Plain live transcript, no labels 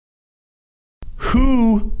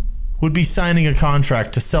who would be signing a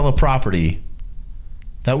contract to sell a property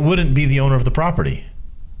that wouldn't be the owner of the property?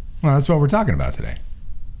 Well, that's what we're talking about today.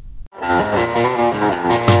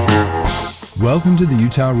 Welcome to the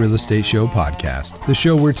Utah Real Estate Show podcast, the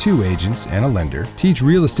show where two agents and a lender teach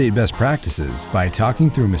real estate best practices by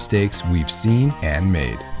talking through mistakes we've seen and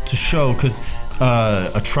made. To show, because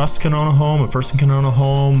a trust can own a home, a person can own a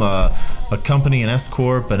home, a company, an S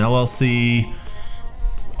Corp, an LLC,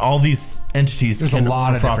 all these entities There's can a lot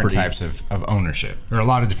own of property. different types of ownership, or a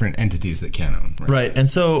lot of different entities that can own. Right. And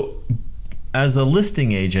so as a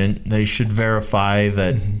listing agent, they should verify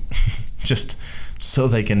that just so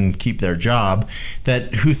they can keep their job,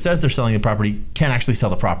 that who says they're selling the property can actually sell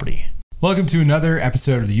the property. Welcome to another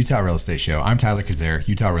episode of the Utah Real Estate Show. I'm Tyler Kazare,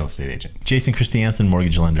 Utah Real Estate Agent. Jason Christiansen,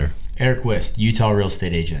 mortgage lender. Eric Wist, Utah Real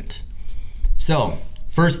Estate Agent. So,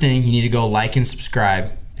 first thing, you need to go like and subscribe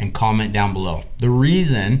and comment down below. The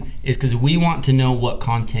reason is because we want to know what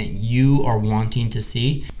content you are wanting to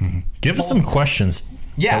see. Give us some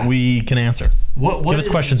questions that we can answer. Give us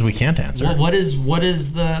questions we can't answer. What is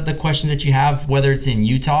the questions that you have, whether it's in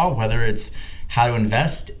Utah, whether it's how to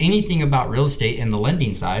invest, anything about real estate and the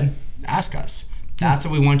lending side, ask us. That's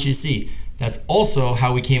what we want you to see. That's also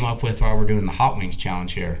how we came up with why we're doing the Hot Wings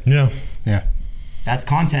Challenge here. Yeah. That's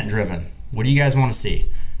content driven. What do you guys want to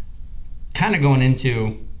see? Kind of going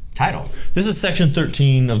into title. This is section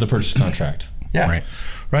 13 of the purchase contract. Yeah.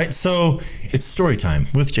 Right. So it's story time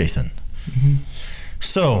with Jason.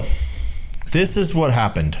 So this is what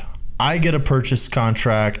happened. I get a purchase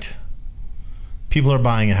contract. People are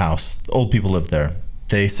buying a house. Old people live there.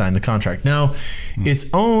 They sign the contract. Now,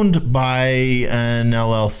 it's owned by an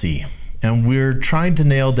LLC, and we're trying to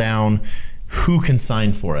nail down who can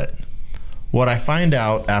sign for it. What I find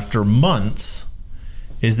out after months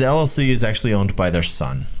is the LLC is actually owned by their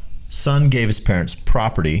son. Son gave his parents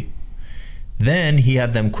property. Then he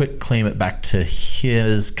had them quit claim it back to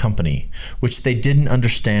his company, which they didn't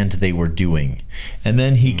understand they were doing. And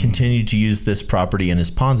then he continued to use this property in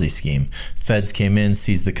his Ponzi scheme. Feds came in,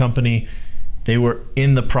 seized the company. They were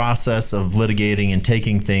in the process of litigating and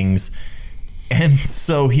taking things. And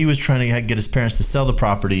so he was trying to get his parents to sell the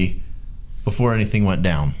property before anything went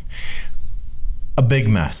down. A big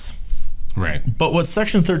mess. Right. But what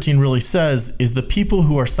Section 13 really says is the people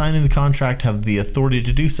who are signing the contract have the authority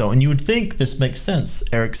to do so. And you would think this makes sense.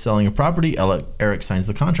 Eric's selling a property, Eric signs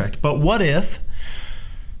the contract. But what if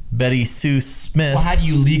Betty Sue Smith... Well, how do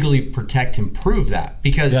you legally protect and prove that?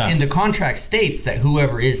 Because in the contract states that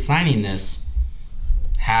whoever is signing this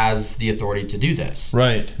has the authority to do this.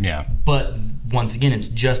 Right. Yeah. But once again, it's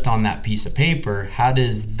just on that piece of paper. How do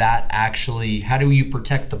you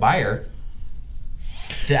protect the buyer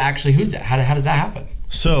to actually who's that? How does that happen?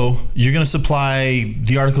 So you're going to supply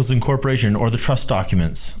the articles of incorporation or the trust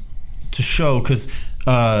documents to show, because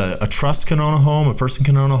a trust can own a home, a person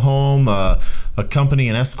can own a home, a company,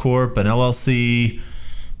 an S Corp, an LLC,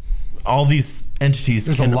 all these entities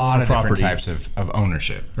There's can a lot own of property. different types of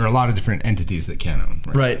ownership, or a lot of different entities that can own.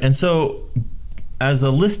 Right. And so as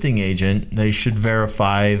a listing agent, they should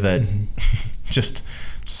verify that just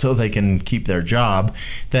so they can keep their job,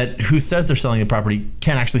 that who says they're selling the property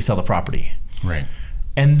can actually sell the property. Right.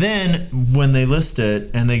 And then when they list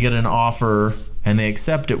it and they get an offer and they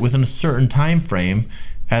accept it within a certain time frame,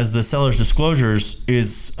 as the seller's disclosures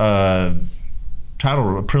is a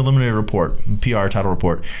preliminary report, PR title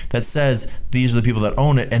report, that says these are the people that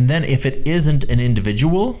own it. And then if it isn't an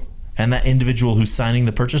individual, and that individual who's signing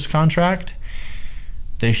the purchase contract,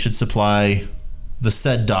 they should supply the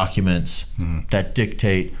said documents that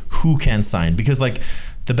dictate who can sign. Because like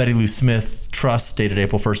the Betty Lou Smith Trust dated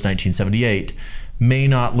April 1st, 1978 may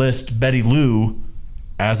not list Betty Lou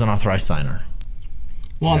as an authorized signer.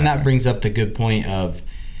 Well, and that brings up the good point of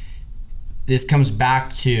this comes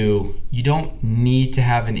back to you don't need to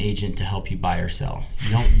have an agent to help you buy or sell.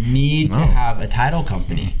 You don't need to have a title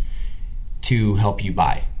company to help you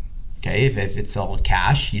buy. Okay, if it's all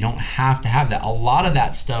cash, you don't have to have that. A lot of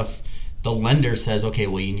that stuff, the lender says, okay,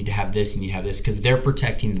 well, you need to have this and you have this because they're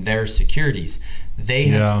protecting their securities. They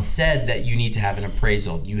have said that you need to have an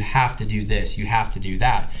appraisal. You have to do this. You have to do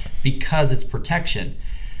that because it's protection.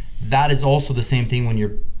 That is also the same thing when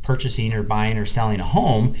you're purchasing or buying or selling a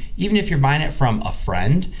home. Even if you're buying it from a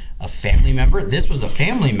friend, a family member. This was a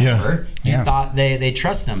family member. You thought they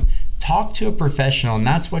trust them. Talk to a professional, and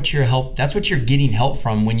that's what you're getting help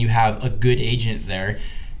from when you have a good agent there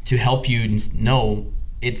to help you know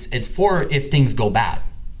it's for if things go bad.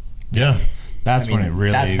 Yeah. That's when it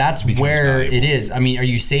really that's where valuable. It is. I mean, are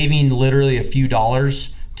you saving literally a few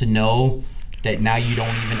dollars to know that now you don't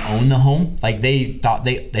even own the home? Like they thought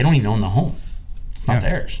they don't even own the home. It's not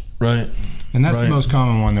theirs. Right. And that's Right. the most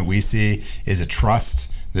common one that we see is a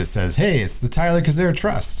trust that says, hey, it's the Tyler Kazare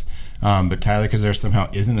trust. But Tyler Kazare somehow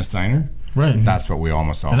isn't a signer. Right. That's what we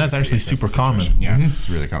almost always And that's see actually as the super common. situation. Yeah, it's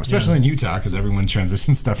really common. Especially in Utah because everyone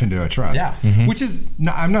transitions stuff into a trust. Yeah. Which is,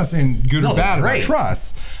 I'm not saying good or bad about great.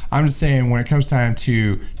 trusts. I'm just saying when it comes time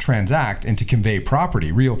to transact and to convey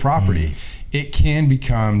property, real property, it can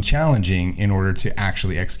become challenging in order to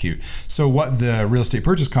actually execute. So what the real estate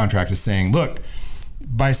purchase contract is saying, look,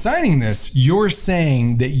 by signing this, you're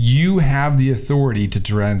saying that you have the authority to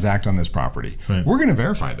transact on this property. Right. We're going to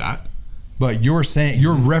verify that, but you're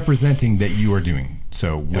representing that you are doing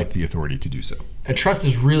so with the authority to do so. A trust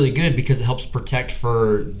is really good because it helps protect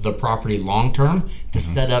for the property long term to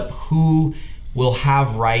set up who will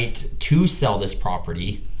have right to sell this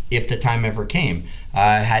property if the time ever came.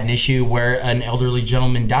 I had an issue where an elderly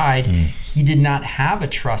gentleman died. He did not have a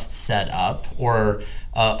trust set up or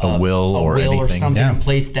A will or anything. something in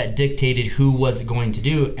place that dictated who was it going to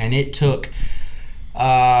do, and it took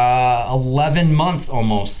 11 months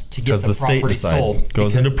almost to get Because the the state property sold.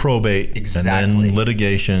 goes into probate Exactly. and then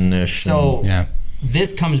litigation-ish. So Yeah.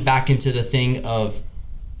 this comes back into the thing of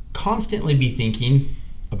constantly be thinking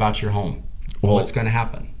about your home. Well, what's going to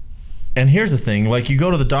happen? And here's the thing, like you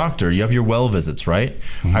go to the doctor, you have your well visits, right?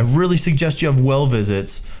 I really suggest you have well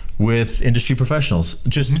visits with industry professionals.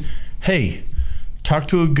 Just, hey, talk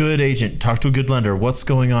to a good agent, talk to a good lender. What's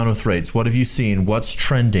going on with rates? What have you seen? What's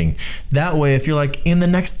trending? That way, if you're like, in the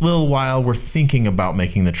next little while, we're thinking about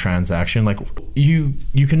making the transaction, like you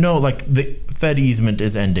can know, like the Fed easement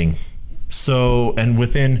is ending. So, and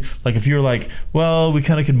within, like if you're like, well, we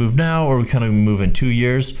kind of could move now or we kind of move in 2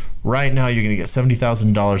 years, right now you're going to get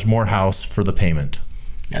 $70,000 more house for the payment.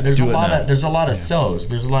 Yeah, there's a lot of so's.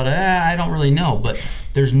 There's a lot of I don't really know, but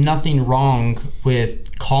there's nothing wrong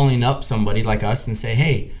with calling up somebody like us and say,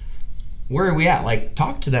 hey, where are we at? Like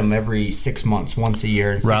talk to them every 6 months, once a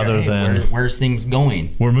year, and Rather figure, hey, than where's things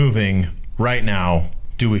going? We're moving right now.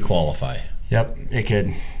 Do we qualify? Yep, it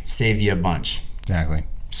could save you a bunch. Exactly.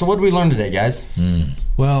 So what did we learn today, guys?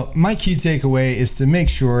 Well, my key takeaway is to make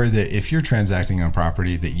sure that if you're transacting on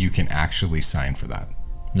property that you can actually sign for that.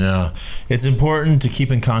 Yeah. It's important to keep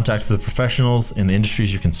in contact with the professionals in the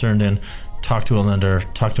industries you're concerned in. Talk to a lender,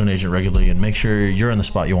 talk to an agent regularly, and make sure you're in the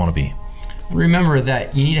spot you want to be. Remember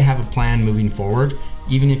that you need to have a plan moving forward.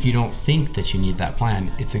 Even if you don't think that you need that plan,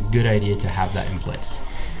 it's a good idea to have that in place.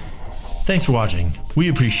 Thanks for watching. We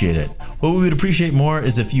appreciate it. What we would appreciate more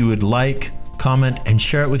is if you would like, comment, and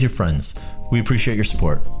share it with your friends. We appreciate your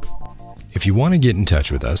support. If you want to get in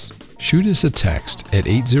touch with us, shoot us a text at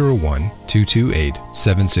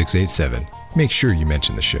 801-228-7687. Make sure you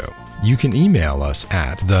mention the show. You can email us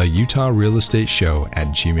at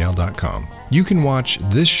theutahrealestateshow@gmail.com. You can watch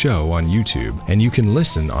this show on YouTube, and you can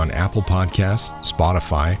listen on Apple Podcasts,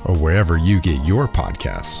 Spotify, or wherever you get your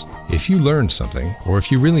podcasts. If you learned something, or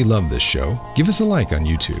if you really love this show, give us a like on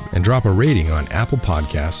YouTube and drop a rating on Apple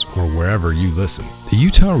Podcasts or wherever you listen. The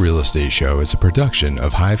Utah Real Estate Show is a production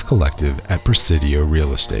of Hive Collective at Presidio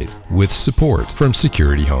Real Estate, with support from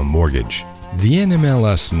Security Home Mortgage. The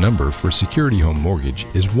NMLS number for Security Home Mortgage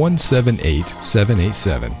is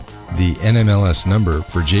 178787. The NMLS number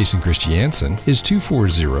for Jason Christiansen is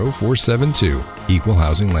 240472, Equal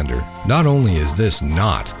Housing Lender. Not only is this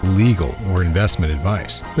not legal or investment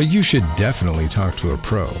advice, but you should definitely talk to a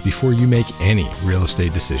pro before you make any real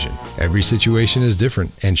estate decision. Every situation is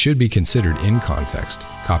different and should be considered in context.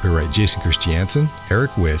 Copyright Jason Christiansen,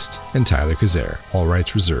 Eric Wist, and Tyler Kazare. All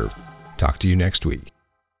rights reserved. Talk to you next week.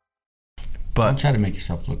 Don't try to make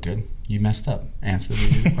yourself look good. You messed up. Answer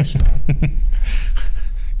the question.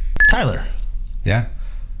 Tyler. Yeah?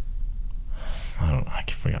 I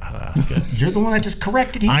forgot how to ask it. You're the one that just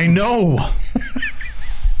corrected him. I know.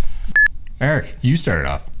 Eric, you started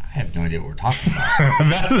off. I have no idea what we're talking about.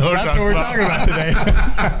 That's what we're talking about today.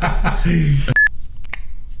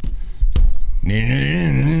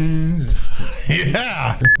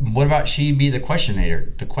 Yeah. What about she be the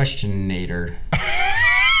questionator? The questionator.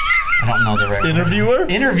 I don't know the right Interviewer? word.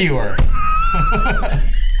 Interviewer.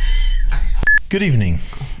 Good evening,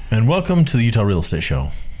 and welcome to the Utah Real Estate Show.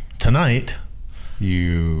 Tonight,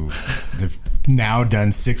 You have now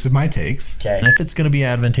done 6 of my takes. Okay. and if it's going to be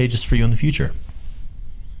advantageous for you in the future.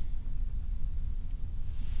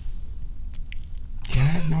 Yeah, I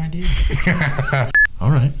have no idea.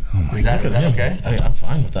 All right. Is that okay? I'm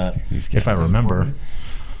fine with that. If I remember.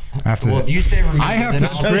 I have to, Well, if you say remember, I have then to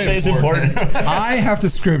I'll script. say It's important. I have to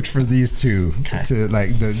script for these two to like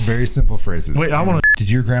the very simple phrases. Wait, I want to.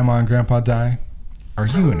 Did your grandma and grandpa die? Are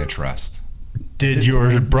you in a trust? Did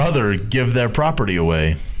your brother give their property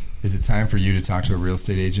away? Is it time for you to talk to a real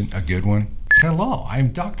estate agent, a good one? Hello, I'm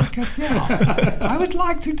Dr. Cassell. I would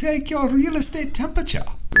like to take your real estate temperature.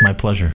 My pleasure.